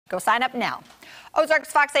Go sign up now.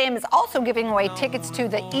 Ozarks Fox AM is also giving away tickets to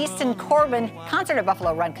the Easton Corbin concert at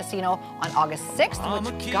Buffalo Run Casino on August 6th,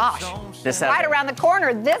 which, gosh, this right around the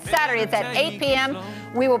corner this Saturday. It's at 8 p.m.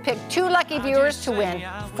 We will pick 2 lucky viewers to win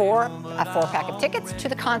a 4-pack of tickets to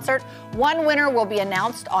the concert. One winner will be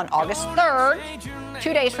announced on August 3rd,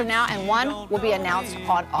 2 days from now, and one will be announced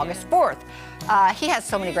on August 4th. He has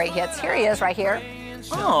so many great hits. Here he is right here.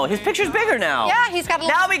 Oh, his picture's bigger now. Yeah, he's got a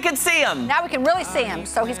Now we can see him. Now we can really see him.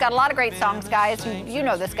 So he's got a lot of great songs, guys. You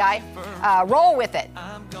know this guy. Roll with it.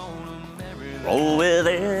 Roll with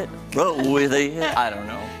it. Roll with it. I don't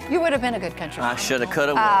know. You would have been a good country. I shoulda,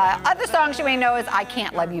 coulda, woulda. Other songs you may know is I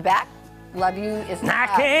Can't Love You Back. Love You is I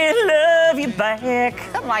can't love you back.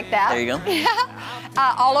 something like that. There you go.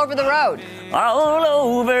 Yeah. All Over the Road. All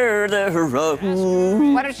over the road.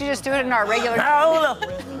 Why don't you just do it in our regular...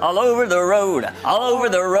 All over the road. All over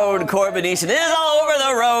the road. Corbin Easton is all over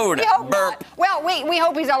the road. We hope Burp. not. Well, we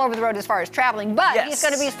hope he's all over the road as far as traveling, but Yes. he's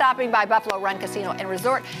going to be stopping by Buffalo Run Casino and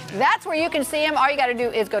Resort. That's where you can see him. All you got to do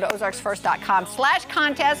is go to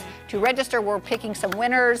ozarksfirst.com/contest to register. We're picking some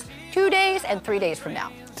winners 2 days and 3 days from now.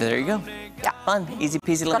 So there you go. Yeah. Fun. Easy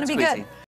peasy, lemon It's gonna be squeezy. good.